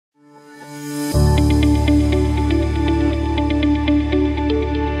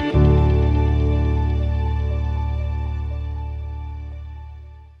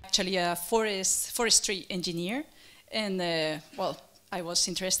actually a forestry engineer, and well, I was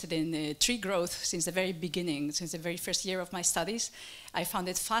interested in tree growth since the very beginning, since the very first year of my studies. I found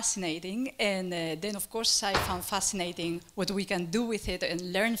it fascinating, and then of course I found fascinating what we can do with it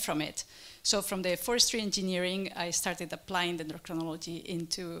and learn from it. So from the forestry engineering, I started applying dendrochronology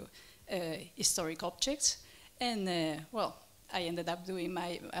into historic objects, and well, I ended up doing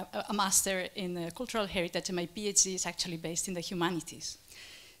a master in cultural heritage, and my PhD is actually based in the humanities.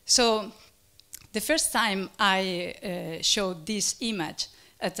 So the first time I showed this image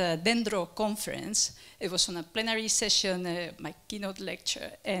at a Dendro conference, it was on a plenary session, my keynote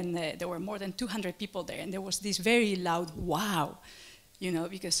lecture, and there were more than 200 people there, and there was this very loud wow, you know,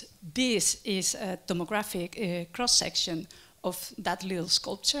 because this is a tomographic cross-section of that little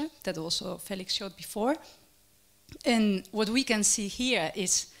sculpture that also Felix showed before. And what we can see here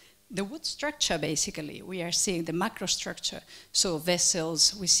is the wood structure, basically. We are seeing the macro structure, so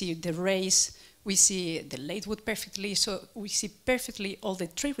vessels, we see the rays, we see the late wood perfectly, so we see perfectly all the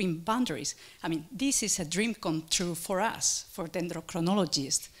tree ring boundaries. I mean, this is a dream come true for us, for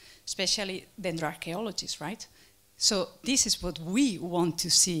dendrochronologists, especially dendroarchaeologists, right? So this is what we want to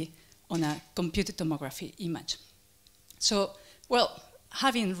see on a computed tomography image. So, well,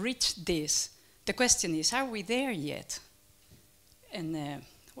 having reached this, the question is, are we there yet? And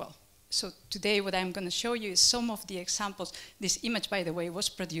well, so today what I'm going to show you is some of the examples. This image, by the way, was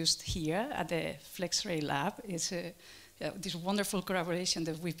produced here at the FleXRay Lab. It's this wonderful collaboration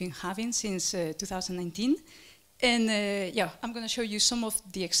that we've been having since 2019. And yeah, I'm going to show you some of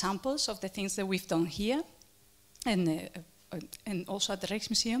the examples of the things that we've done here, and also at the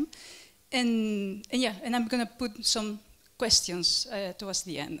Rijksmuseum. And yeah, and I'm going to put some questions towards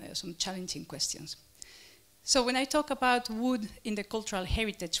the end, some challenging questions. So when I talk about wood in the cultural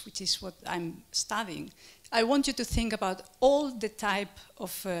heritage, which is what I'm studying, I want you to think about all the type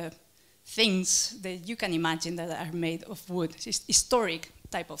of things that you can imagine that are made of wood, historic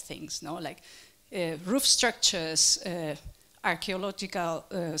type of things, no? Like roof structures, archaeological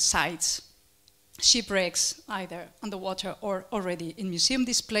sites, shipwrecks, either underwater or already in museum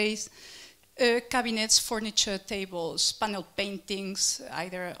displays, cabinets, furniture, tables, panel paintings,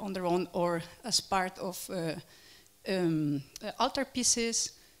 either on their own or as part of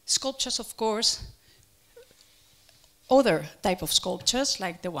altarpieces, sculptures, of course, other type of sculptures,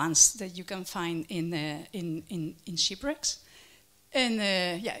 like the ones that you can find in shipwrecks, and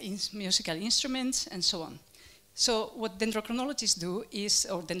yeah, in musical instruments, and so on. So what dendrochronologists do is,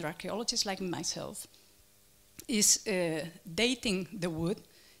 or dendroarchaeologists like myself, is dating the wood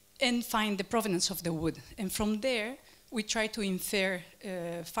and find the provenance of the wood. And from there, we try to infer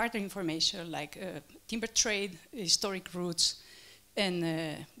further information like timber trade, historic routes, and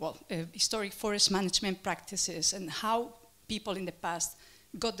well, historic forest management practices, and how people in the past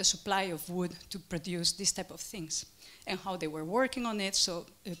got the supply of wood to produce this type of things, and how they were working on it, so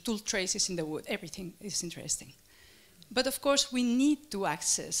tool traces in the wood, everything is interesting. But of course, we need to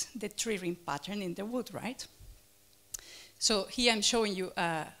access the tree ring pattern in the wood, right? So here I'm showing you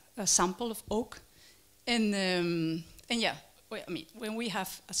a sample of oak, and yeah, well, I mean, when we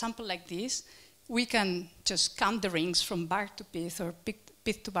have a sample like this, we can just count the rings from bark to pith or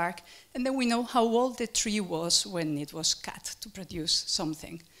pith to bark, and then we know how old the tree was when it was cut to produce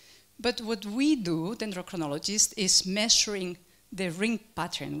something. But what we do, dendrochronologists, is measuring the ring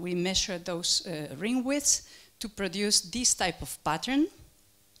pattern. We measure those ring widths to produce this type of pattern,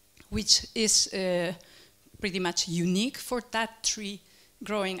 which is pretty much unique for that tree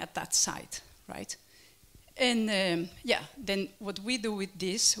growing at that site, right? And yeah, then what we do with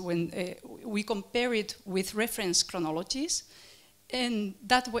this, when we compare it with reference chronologies, and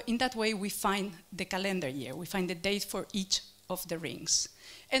in that way we find the calendar year, we find the date for each of the rings,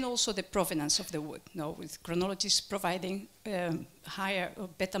 and also the provenance of the wood. Now, with chronologists providing higher or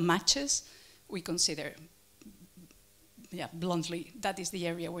better matches, we consider, yeah, bluntly, that is the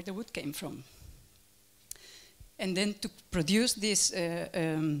area where the wood came from. And then to produce these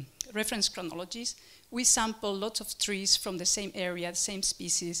reference chronologies, we sample lots of trees from the same area, the same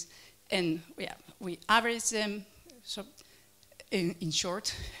species, and yeah, we average them, so in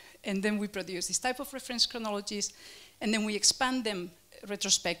short, and then we produce this type of reference chronologies, and then we expand them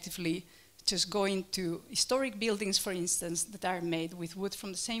retrospectively, just going to historic buildings, for instance, that are made with wood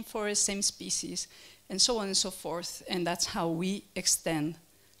from the same forest, same species, and so on and so forth, and that's how we extend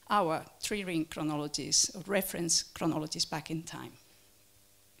our tree ring chronologies, or reference chronologies back in time.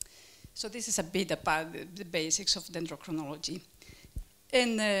 So this is a bit about the basics of dendrochronology.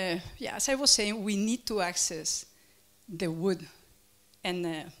 And yeah, as I was saying, we need to access the wood,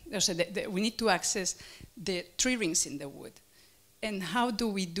 and we need to access the tree rings in the wood. And how do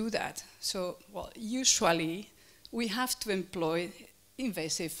we do that? So, well, usually we have to employ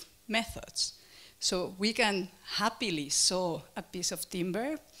invasive methods. So we can happily saw a piece of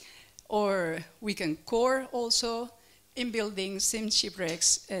timber, or we can core also in buildings, in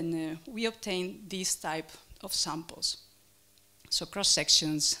shipwrecks, and we obtain this type of samples. So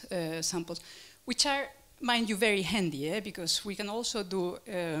cross-sections samples, which are, mind you, very handy, because we can also do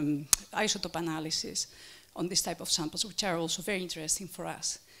isotope analysis on this type of samples, which are also very interesting for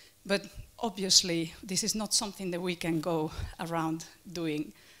us. But obviously, this is not something that we can go around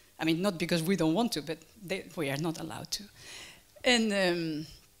doing. I mean, not because we don't want to, but we are not allowed to. And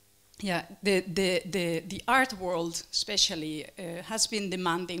yeah, the art world especially has been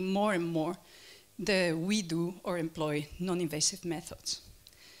demanding more and more that we do or employ non-invasive methods.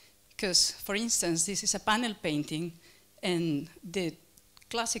 Because, for instance, this is a panel painting, and the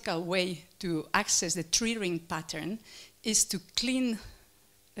classical way to access the tree ring pattern is to clean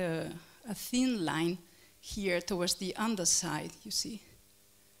a thin line here towards the underside, you see,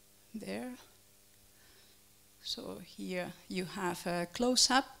 there. So here you have a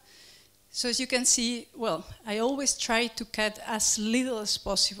close-up. So as you can see, well, I always try to cut as little as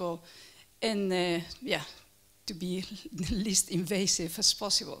possible and, yeah, to be the least invasive as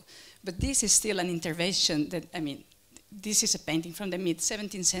possible. But this is still an intervention that, I mean, this is a painting from the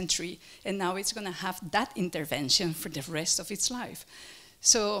mid-17th century, and now it's going to have that intervention for the rest of its life.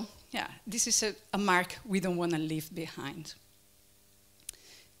 So, yeah, this is a mark we don't want to leave behind.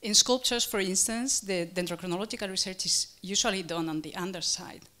 In sculptures, for instance, the dendrochronological research is usually done on the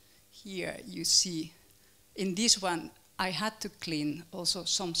underside. Here you see, in this one, I had to clean also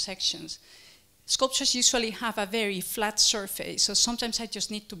some sections. Sculptures usually have a very flat surface, so sometimes I just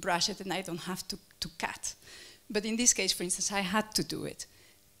need to brush it and I don't have to cut. But in this case, for instance, I had to do it.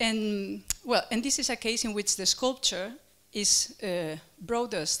 And, well, and this is a case in which the sculpture is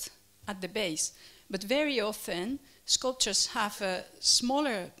broadest at the base. But very often, sculptures have a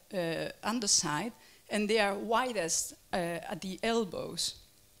smaller underside, and they are widest at the elbows.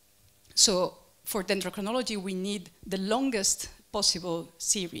 So for dendrochronology, we need the longest possible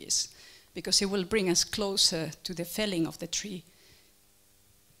series, because it will bring us closer to the felling of the tree.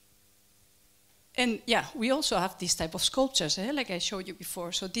 And yeah, we also have this type of sculptures, like I showed you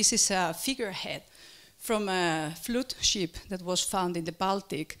before. So this is a figurehead from a flute ship that was found in the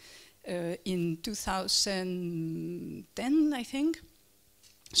Baltic in 2010, I think.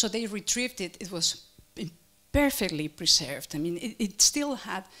 So they retrieved it. It was perfectly preserved. I mean, it still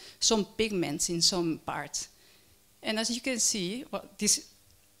had some pigments in some parts. And as you can see, well,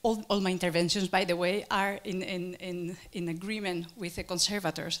 all my interventions, by the way, are in agreement with the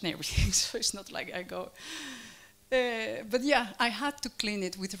conservators and everything, so it's not like I go. But yeah, I had to clean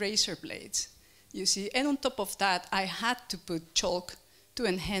it with razor blades, you see. And on top of that, I had to put chalk to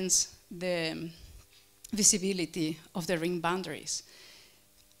enhance the visibility of the ring boundaries.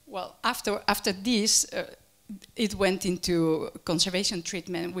 Well, after this, it went into conservation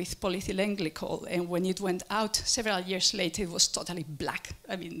treatment with polyethylene glycol, and when it went out several years later, it was totally black.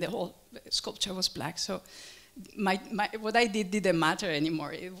 I mean, the whole sculpture was black, so what I did didn't matter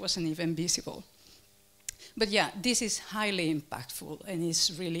anymore. It wasn't even visible. But yeah, this is highly impactful, and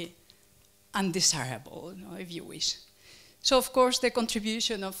is really undesirable, you know, if you wish. So, of course, the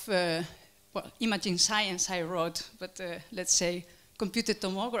contribution of, well, imaging science I wrote, but let's say computed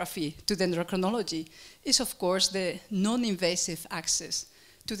tomography to dendrochronology is, of course, the non-invasive access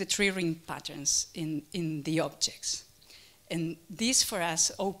to the tree ring patterns in the objects. And this, for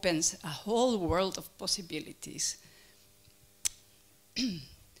us, opens a whole world of possibilities.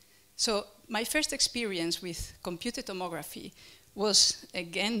 So my first experience with computed tomography was,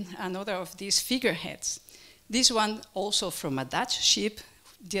 again, another of these figureheads. This one also from a Dutch ship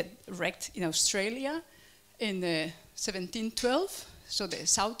wrecked in Australia in 1712. So the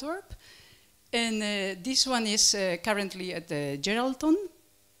Southwarp. And this one is currently at the Geraldton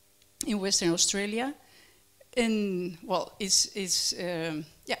in Western Australia. And, well, it's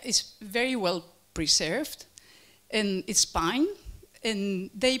very well preserved. And it's pine. And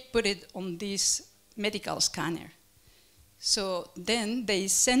they put it on this medical scanner. So then they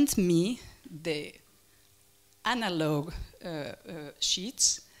sent me the analog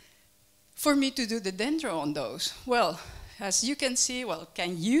sheets for me to do the dendro on those. Well, as you can see, well,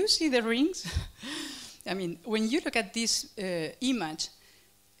 can you see the rings? I mean, when you look at this image,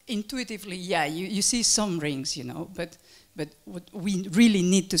 intuitively, yeah, you see some rings, you know, but we really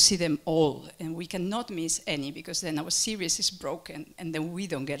need to see them all, and we cannot miss any, because then our series is broken, and then we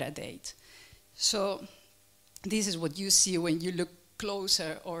don't get a date. So this is what you see when you look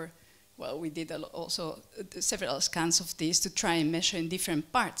closer, or well, we did also several scans of this to try and measure in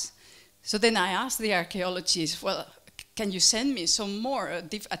different parts. So then I asked the archaeologists, well, can you send me some more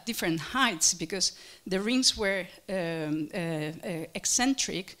at different heights? Because the rings were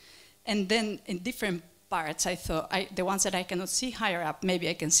eccentric, and then in different parts, I thought, the ones that I cannot see higher up, maybe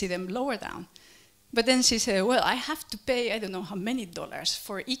I can see them lower down. But then she said, well, I have to pay, I don't know how many dollars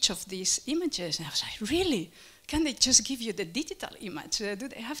for each of these images. And I was like, really? Can they just give you the digital image? Do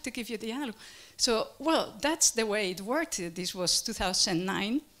they have to give you the analog? So, well, that's the way it worked. This was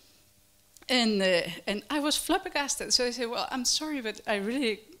 2009. And I was flabbergasted. So I said, well, I'm sorry, but I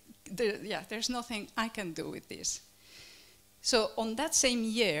really, there's nothing I can do with this. So on that same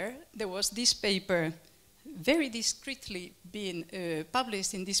year, there was this paper very discreetly being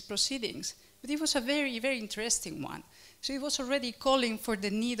published in these proceedings. But it was a very, very interesting one. So it was already calling for the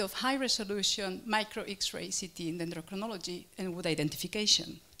need of high-resolution micro-X-ray CT in dendrochronology and wood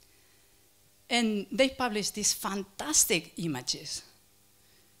identification. And they published these fantastic images.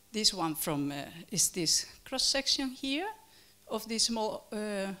 This one from is this cross-section here of this small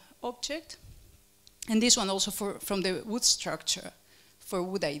object. And this one also from the wood structure for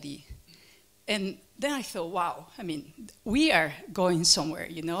wood ID. And then I thought, wow, I mean, we are going somewhere,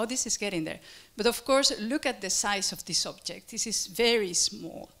 you know, this is getting there. But of course, look at the size of this object. This is very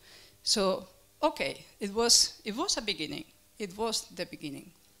small. So, okay, it was a beginning. It was the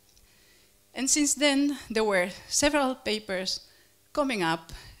beginning. And since then, there were several papers coming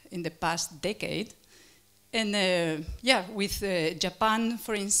up in the past decade. And yeah, with Japan,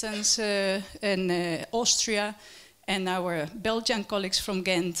 for instance, and Austria, and our Belgian colleagues from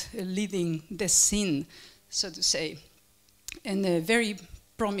Ghent leading the scene, so to say. And very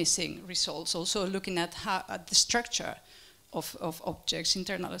promising results, also looking at the structure of objects,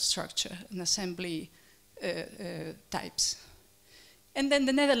 internal structure and assembly types. And then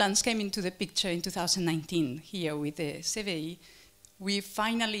the Netherlands came into the picture in 2019, here with the CVI. We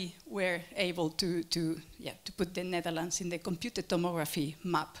finally were able to put the Netherlands in the computed tomography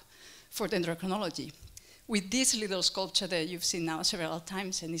map for dendrochronology, with this little sculpture that you've seen now several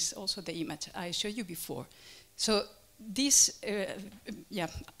times, and it's also the image I showed you before. So this,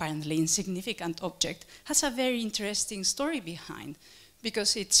 apparently insignificant object has a very interesting story behind,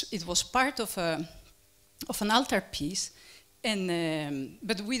 because it was part of an altarpiece, and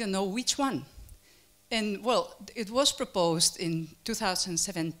but we don't know which one. And well, it was proposed in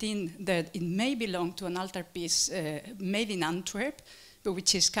 2017 that it may belong to an altarpiece made in Antwerp, but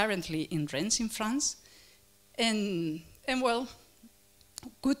which is currently in Rennes in France. And well,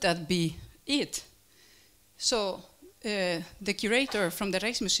 could that be it? So the curator from the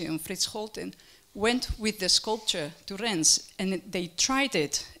Rijksmuseum, Frits Scholten, went with the sculpture to Rennes, and they tried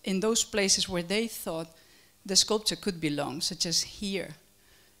it in those places where they thought the sculpture could belong, such as here.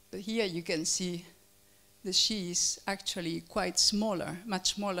 But here you can see the she is actually quite smaller,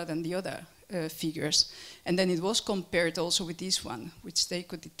 much smaller than the other figures. And then it was compared also with this one, which they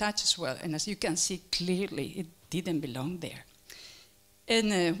could detach as well. And as you can see clearly, it didn't belong there.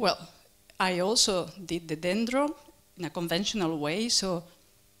 And well, I also did the dendro in a conventional way. So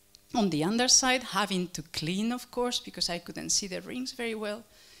on the underside, having to clean, of course, because I couldn't see the rings very well.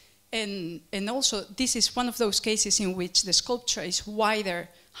 And also, this is one of those cases in which the sculpture is wider,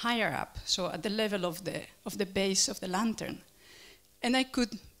 higher up, so at the level of the base of the lantern. And I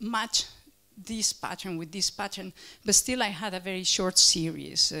could match this pattern with this pattern, but still I had a very short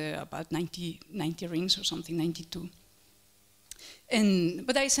series, about 90 rings or something, 92.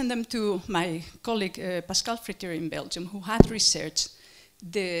 But I sent them to my colleague Pascal Fritter in Belgium, who had researched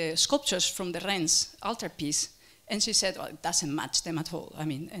the sculptures from the Rennes altarpiece, and she said, well, it doesn't match them at all. I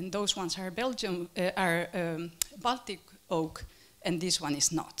mean, and those ones are Baltic oak, and this one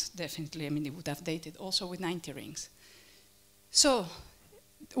is not, definitely. I mean, it would have dated also with 90 rings. So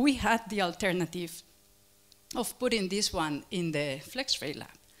we had the alternative of putting this one in the FleXRay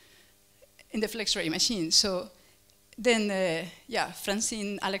Lab, in the FleXRay machine. So then,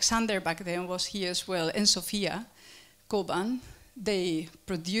 Francine Alexander back then was here as well, and Sophia Koban. They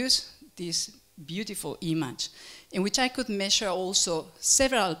produced this beautiful image in which I could measure also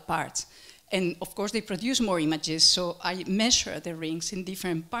several parts. And of course, they produce more images, so I measure the rings in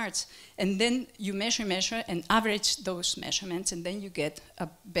different parts. And then you measure, and average those measurements, and then you get a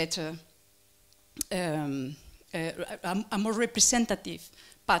better, a more representative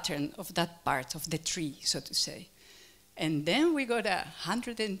pattern of that part of the tree, so to say. And then we got a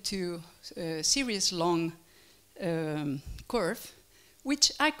 102 series long curve,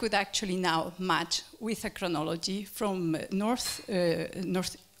 which I could actually now match with a chronology from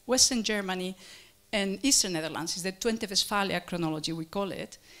northwestern Germany and eastern Netherlands. It's the Twente Westphalia chronology, we call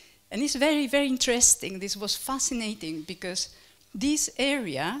it. And it's very, very interesting. This was fascinating because this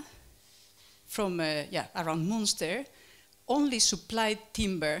area from around Munster only supplied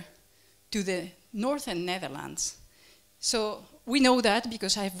timber to the northern Netherlands. So we know that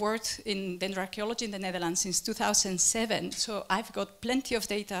because I've worked in dendroarchaeology in the Netherlands since 2007. So I've got plenty of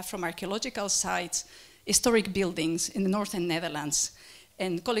data from archaeological sites, historic buildings in the northern Netherlands.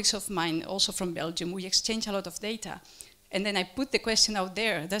 And colleagues of mine, also from Belgium, we exchange a lot of data. And then I put the question out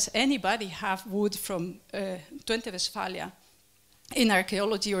there, does anybody have wood from Twente Westphalia in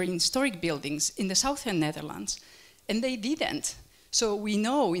archaeology or in historic buildings in the southern Netherlands? And they didn't. So we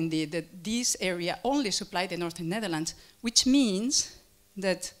know indeed that this area only supplied the northern Netherlands, which means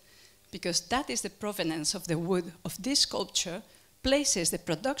that, because that is the provenance of the wood of this sculpture, places the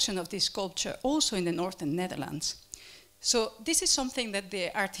production of this sculpture also in the northern Netherlands. So this is something that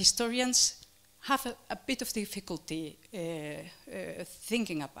the art historians have a bit of difficulty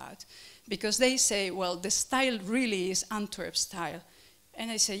thinking about, because they say, well, the style really is Antwerp style. And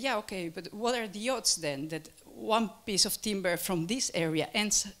I say, yeah, okay, but what are the odds then that one piece of timber from this area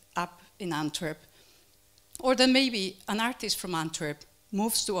ends up in Antwerp? Or that maybe an artist from Antwerp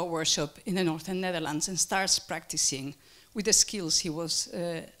moves to a workshop in the northern Netherlands and starts practicing with the skills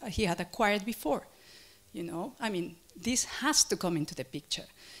he had acquired before. You know, I mean, this has to come into the picture.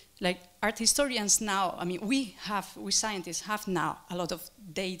 Like art historians now, I mean, we scientists have now a lot of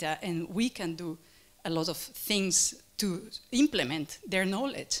data, and we can do a lot of things to implement their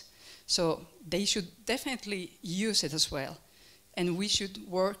knowledge. So they should definitely use it as well. And we should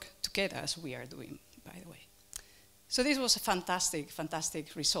work together as we are doing, by the way. So this was a fantastic,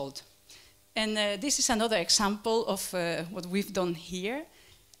 fantastic result. And this is another example of what we've done here,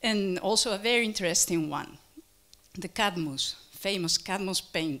 and also a very interesting one. The Cadmus, famous Cadmus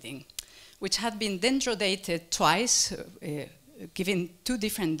painting, which had been dendrodated twice, given 2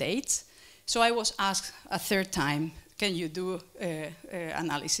 different dates. So I was asked a 3rd time, can you do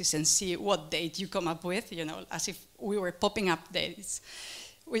analysis and see what date you come up with, you know, as if we were popping up dates,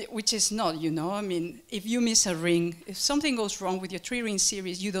 which is not, you know. I mean, if you miss a ring, if something goes wrong with your 3-ring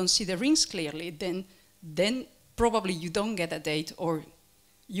series, you don't see the rings clearly, then probably you don't get a date, or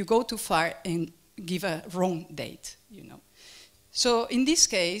you go too far and give a wrong date, you know. So in this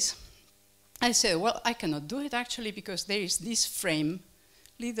case, I said, well, I cannot do it actually, because there is this frame,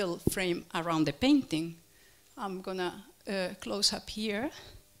 little frame around the painting. I'm gonna close up here.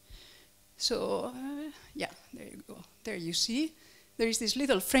 So yeah, there you go. There you see, there is this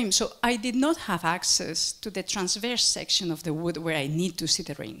little frame. So I did not have access to the transverse section of the wood where I need to see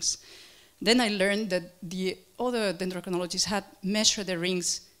the rings. Then I learned that the other dendrochronologists had measured the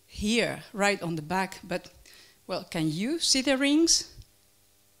rings here, right on the back, but, well, can you see the rings?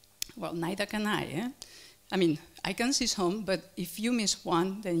 Well, neither can I. Eh? I mean, I can see some, but if you miss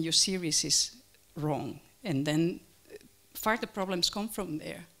one, then your series is wrong. And then further problems come from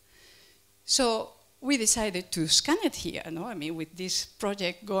there. So we decided to scan it here, no? I mean, with this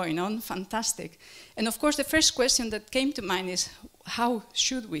project going on, fantastic. And of course, the first question that came to mind is, how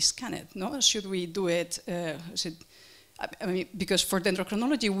should we scan it? No? Should we do it, I mean, because for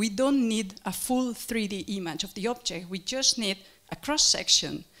dendrochronology, we don't need a full 3D image of the object. We just need a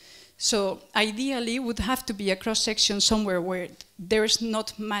cross-section. So ideally, it would have to be a cross-section somewhere where there is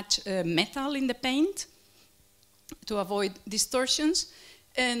not much metal in the paint to avoid distortions.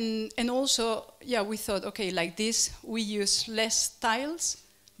 And also, yeah, we thought, okay, like this, we use less tiles,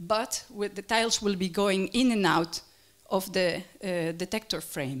 but the tiles will be going in and out of the detector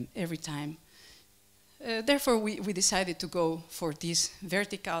frame every time. Therefore, we decided to go for this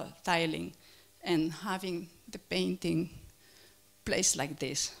vertical tiling and having the painting placed like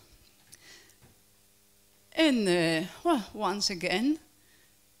this. And well, once again,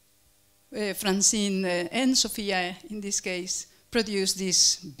 Francine and Sophia, in this case, produced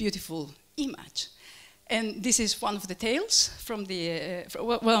this beautiful image. And this is one of the tiles from the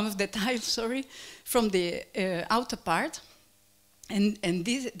from the outer part. And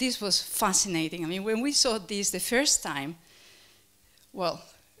this was fascinating. I mean, when we saw this the first time, well,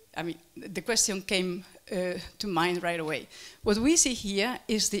 I mean, the question came to mind right away. What we see here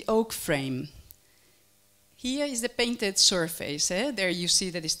is the oak frame. Here is the painted surface. There you see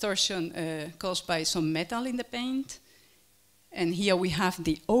the distortion caused by some metal in the paint. And here we have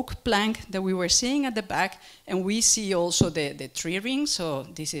the oak plank that we were seeing at the back, and we see also the 3 rings. So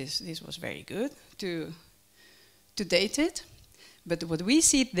this was very good to date it. But what we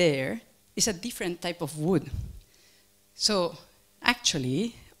see there is a different type of wood. So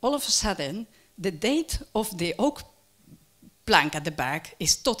actually, all of a sudden, the date of the oak plank at the back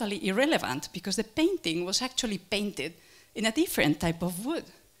is totally irrelevant, because the painting was actually painted in a different type of wood.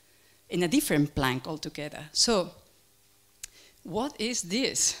 in a different plank altogether. So what is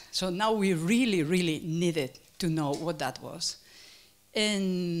this? So now we really, really needed to know what that was.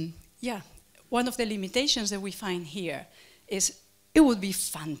 And yeah, one of the limitations that we find here is it would be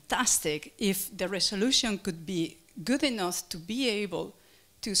fantastic if the resolution could be good enough to be able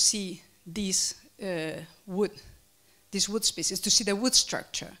to see these wood species, to see the wood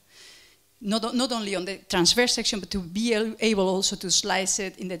structure. Not only on the transverse section, but to be able also to slice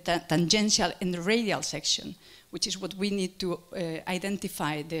it in the tangential and the radial section, which is what we need to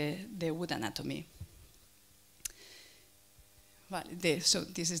identify the wood anatomy. Well, so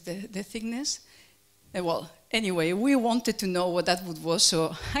this is the thickness. Well, anyway, we wanted to know what that wood was,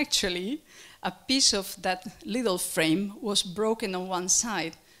 so actually a piece of that little frame was broken on one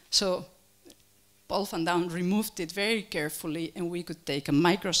side. So Paul van Dam removed it very carefully, and we could take a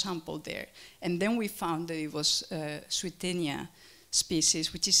microsample there. And then we found that it was Swietenia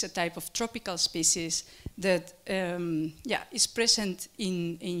species, which is a type of tropical species that is present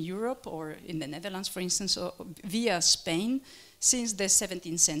in Europe or in the Netherlands, for instance, or via Spain since the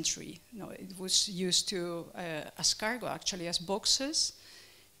 17th century. It was used to as cargo, actually, as boxes.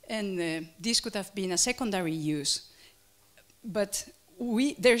 And this could have been a secondary use. But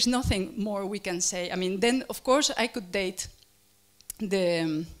there's nothing more we can say. I mean, then, of course, I could date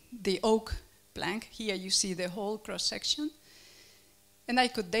the oak plank. Here you see the whole cross-section. And I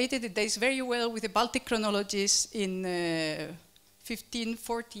could date it. It dates very well with the Baltic chronologies in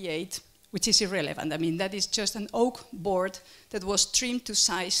 1548, which is irrelevant. I mean, that is just an oak board that was trimmed to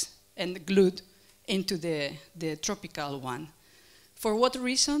size and glued into the tropical one. For what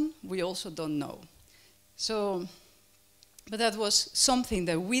reason, we also don't know. So, but that was something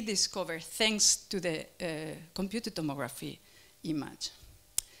that we discovered thanks to the computed tomography image.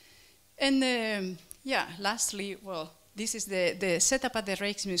 And lastly, well, this is the setup at the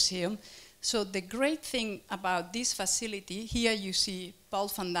Rijksmuseum. So the great thing about this facility, here you see Paul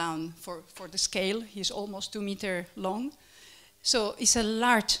van Dam for the scale. He's almost 2 meters long. So it's a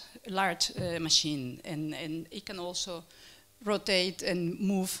large machine, and it can also rotate and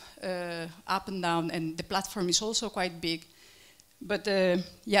move up and down, and the platform is also quite big. But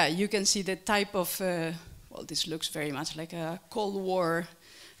you can see the type of, well, this looks very much like a Cold War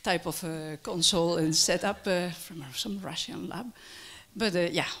type of console and setup from some Russian lab. But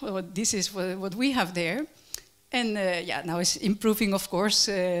well, this is what we have there. And now it's improving, of course,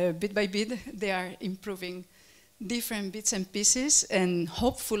 bit by bit. They are improving different bits and pieces, and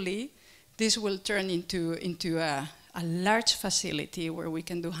hopefully this will turn into a large facility where we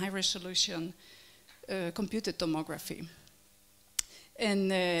can do high-resolution computed tomography.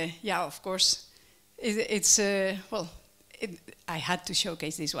 And of course, I had to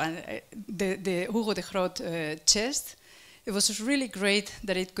showcase this one. The Hugo de Groot chest. It was really great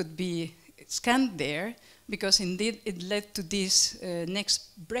that it could be scanned there, because indeed it led to this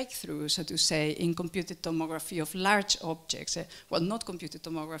next breakthrough, so to say, in computed tomography of large objects. Well, not computed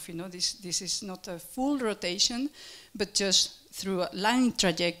tomography, no, this is not a full rotation, but just through a line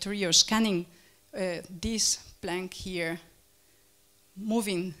trajectory or scanning this plank here,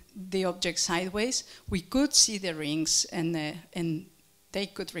 moving the object sideways, we could see the rings, and they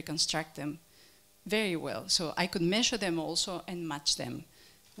could reconstruct them very well. So I could measure them also and match them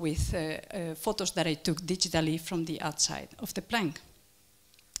with photos that I took digitally from the outside of the plank.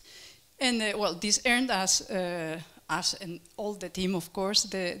 And well, this earned us and all the team, of course,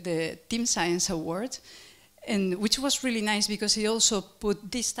 the Team Science Award, and which was really nice because he also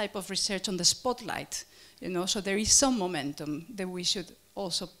put this type of research on the spotlight, you know, so there is some momentum that we should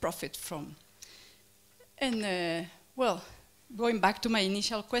also profit from. And well, going back to my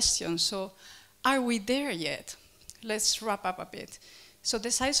initial question, so are we there yet? Let's wrap up a bit. So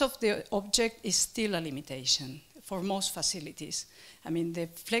the size of the object is still a limitation for most facilities. I mean, the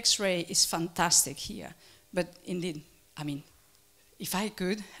FleXRay is fantastic here, but indeed, I mean, if I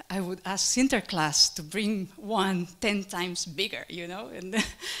could, I would ask Sinterklaas to bring one 10 times bigger, you know, and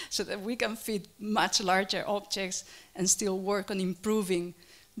so that we can fit much larger objects and still work on improving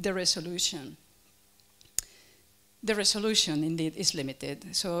the resolution. The resolution, indeed, is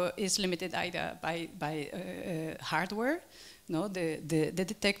limited. So it's limited either by hardware, no, the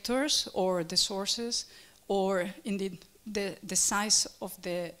detectors or the sources, or indeed the size of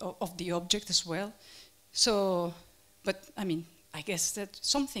the object as well. So, but I mean, I guess that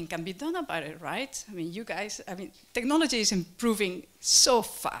something can be done about it, right? I mean, you guys, I mean, technology is improving so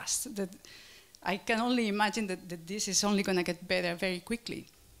fast that I can only imagine that this is only going to get better very quickly.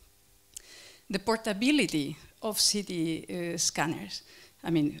 The portability of CT scanners. I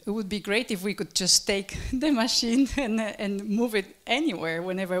mean, it would be great if we could just take the machine and move it anywhere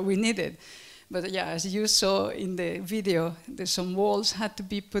whenever we need it. But yeah, as you saw in the video, some walls had to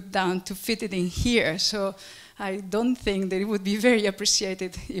be put down to fit it in here. So I don't think that it would be very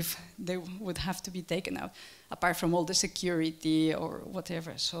appreciated if they would have to be taken out, apart from all the security or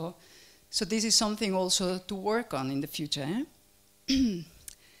whatever. So this is something also to work on in the future. Eh?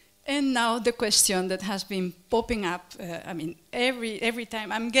 And now the question that has been popping up, I mean, every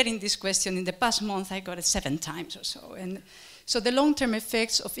time I'm getting this question. In the past month, I got it 7 times or so. And so the long-term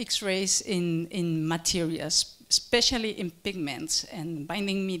effects of X-rays in materials, especially in pigments and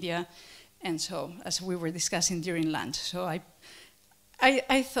binding media, and so, as we were discussing during lunch. So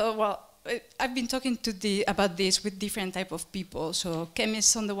I thought, well, I've been talking about this with different type of people. So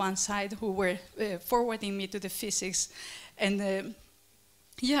chemists on the one side who were forwarding me to the physics. And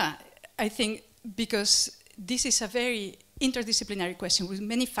yeah, I think because this is a very interdisciplinary question with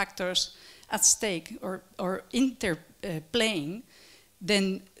many factors at stake or interplaying,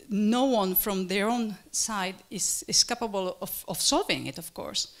 then no one from their own side is capable of solving it, of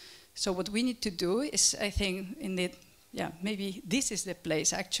course. So what we need to do is, I think, maybe this is the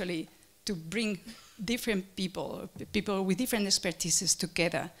place actually to bring different people with different expertises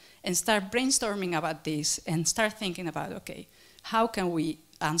together and start brainstorming about this and start thinking about, okay, how can we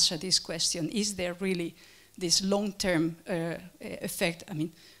answer this question? Is there really this long-term effect? I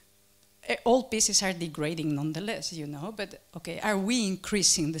mean, all pieces are degrading nonetheless, you know, but okay, are we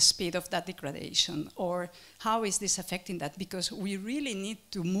increasing the speed of that degradation, or how is this affecting that? Because we really need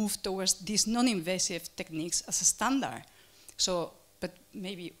to move towards these non-invasive techniques as a standard. So, but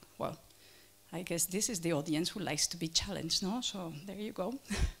maybe, well, I guess this is the audience who likes to be challenged, no? So there you go.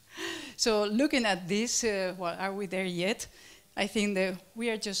 So looking at this, well, are we there yet? I think that we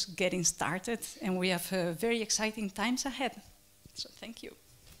are just getting started, and we have very exciting times ahead. So thank you.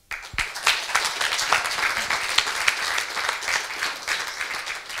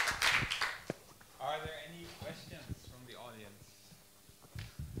 Are there any questions from the audience?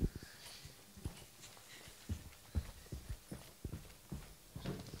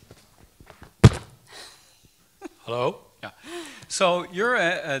 Hello? Yeah. So you're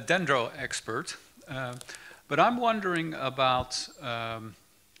a dendro expert, but I'm wondering about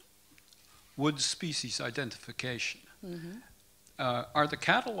wood species identification. Mm-hmm. Are the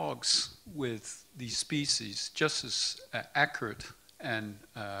catalogs with these species just as accurate and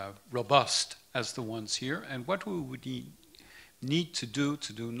robust as the ones here? And what we would need to do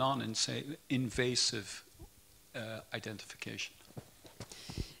non-invasive identification?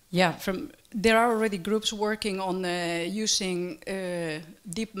 Yeah, there are already groups working on using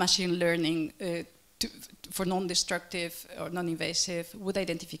deep machine learning for non-destructive or non-invasive wood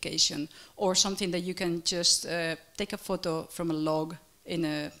identification, or something that you can just take a photo from a log in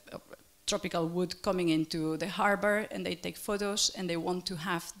a tropical wood coming into the harbor, and they take photos and they want to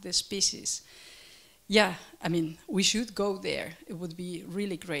have the species. Yeah, I mean, we should go there. It would be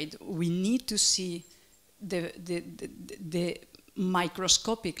really great. We need to see the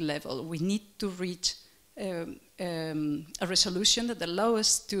microscopic level. We need to reach a resolution that allows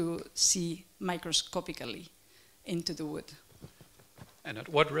us to see microscopically into the wood. And at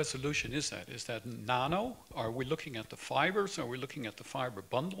what resolution is that? Is that nano? Are we looking at the fibers? Are we looking at the fiber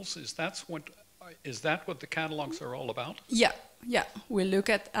bundles? Is that what the catalogs are all about? Yeah, yeah. We look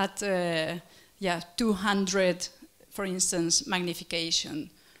at 200, for instance,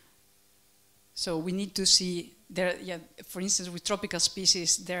 magnification. So we need to see there. Yeah, for instance, with tropical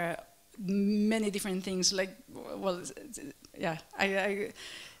species, there are many different things. Like, well, yeah,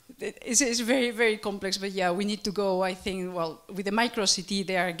 it's very, very complex, but yeah, we need to go, I think, well, with the micro CT,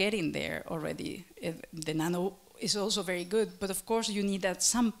 they are getting there already. The nano is also very good, but of course you need that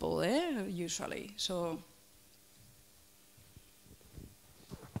sample, usually, so.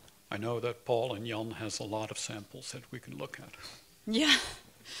 I know that Paul and Jan has a lot of samples that we can look at. Yeah.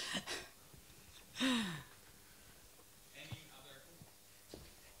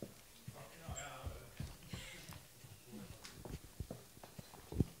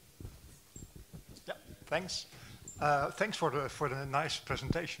 Thanks. Thanks for the nice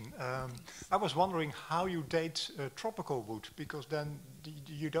presentation. I was wondering how you date tropical wood, because then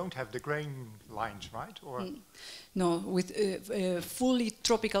you don't have the grain lines, right? Or no, with fully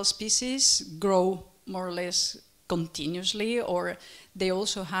tropical species grow more or less continuously, or they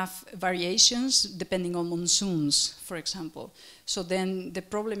also have variations depending on monsoons, for example. So then the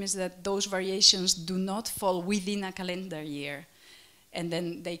problem is that those variations do not fall within a calendar year. And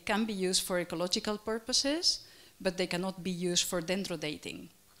then they can be used for ecological purposes, but they cannot be used for dendrodating.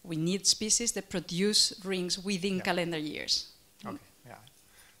 We need species that produce rings within calendar years. Okay, yeah,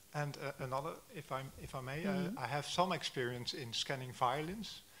 And another, if I may, I have some experience in scanning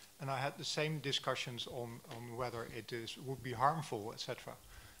violins, and I had the same discussions on whether it would be harmful, etc.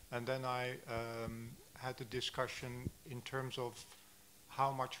 And then I had a discussion in terms of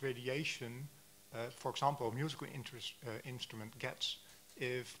how much radiation, for example, a musical instrument gets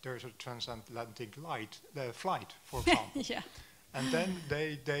if there's a transatlantic flight, for example. Yeah. And then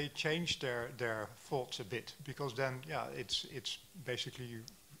they changed their thoughts a bit, because then, yeah, it's basically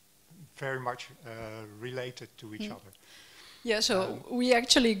very much related to each other. Yeah, so we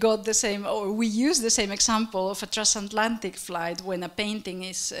actually got the same, or we used the same example of a transatlantic flight when a painting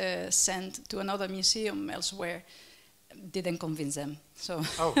is sent to another museum elsewhere. Didn't convince them, so.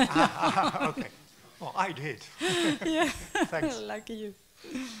 Oh, okay. Well, I did. Yeah, Thanks. lucky you.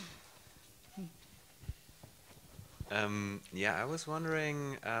 Yeah, I was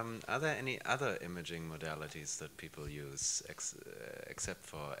wondering, are there any other imaging modalities that people use except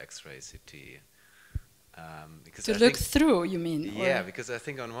for X-ray CT? Because To look through, you mean? Yeah, because I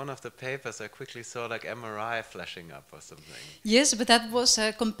think on one of the papers I quickly saw like MRI flashing up or something. Yes, but that was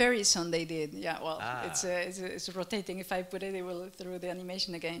a comparison they did. Yeah, well, it's rotating. If I put it, it will through the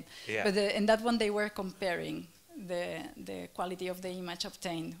animation again. Yeah. But in that one, they were comparing the quality of the image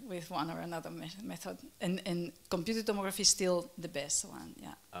obtained with one or another method. And computed tomography is still the best one,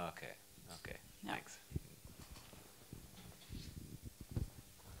 yeah. Okay, okay, Yeah. thanks.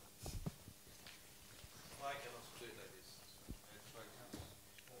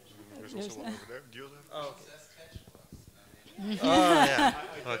 There's also one over there. Do you have? Oh, Oh, yeah.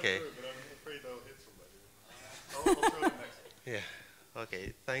 Okay. But I'm afraid I'll hit somebody. I'll throw it next. Yeah.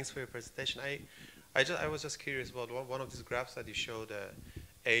 Okay. Thanks for your presentation. I was just curious about one of these graphs that you showed the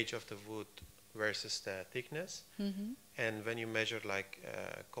age of the wood versus the thickness, and when you measured like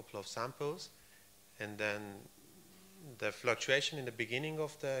a couple of samples, and then the fluctuation in the beginning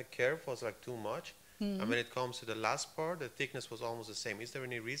of the curve was like too much, and when it comes to the last part, the thickness was almost the same. Is there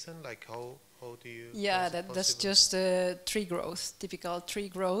any reason? Like how do you? Yeah, that's just tree growth, typical tree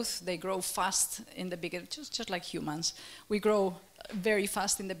growth. They grow fast in the beginning, just like humans. We grow very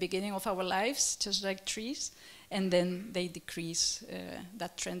fast in the beginning of our lives, just like trees, and then they decrease.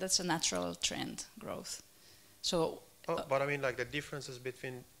 That trend, that's a natural trend, growth. So. But I mean, like the differences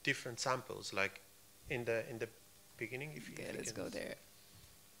between different samples, like in the beginning. Okay, let's go there.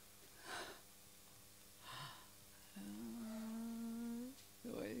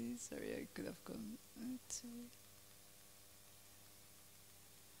 Sorry, I could have gone.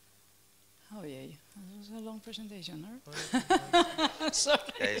 Oh yeah, that was a long presentation, huh? Sorry.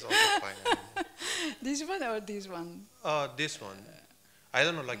 Yeah, it's also fine. This one or this one? This one. I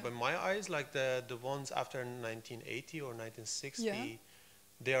don't know, like by my eyes, like the ones after 1980 or 1960, Yeah.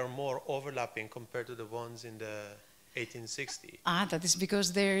 they are more overlapping compared to the ones in the 1860. That is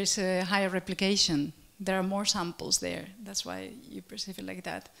because there is a higher replication. There are more samples there. That's why you perceive it like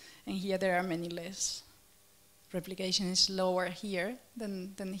that. And here there are many less. Replication is lower here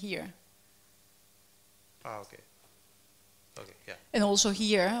than here. Okay. Okay, yeah. And also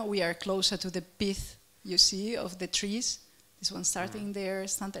here we are closer to the pith, you see, of the trees. This one starting there,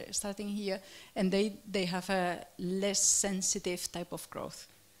 starting here. And they have a less sensitive type of growth.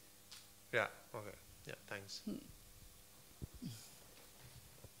 Yeah, okay. Yeah, thanks.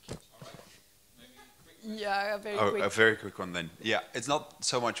 Yeah, a very quick one then. Yeah, it's not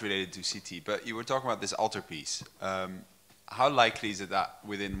so much related to CT, but you were talking about this altarpiece. How likely is it that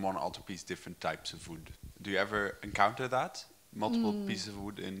within one altarpiece, different types of wood? Do you ever encounter that? Multiple pieces of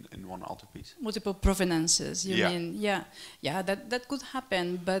wood in one altarpiece? Multiple provenances, you mean? Yeah, yeah, that could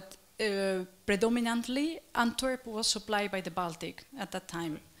happen, but predominantly Antwerp was supplied by the Baltic at that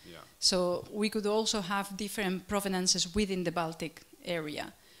time. Yeah. So we could also have different provenances within the Baltic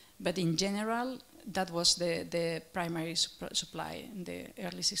area. But in general, that was the primary supply in the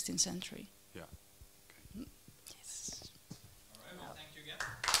early 16th century.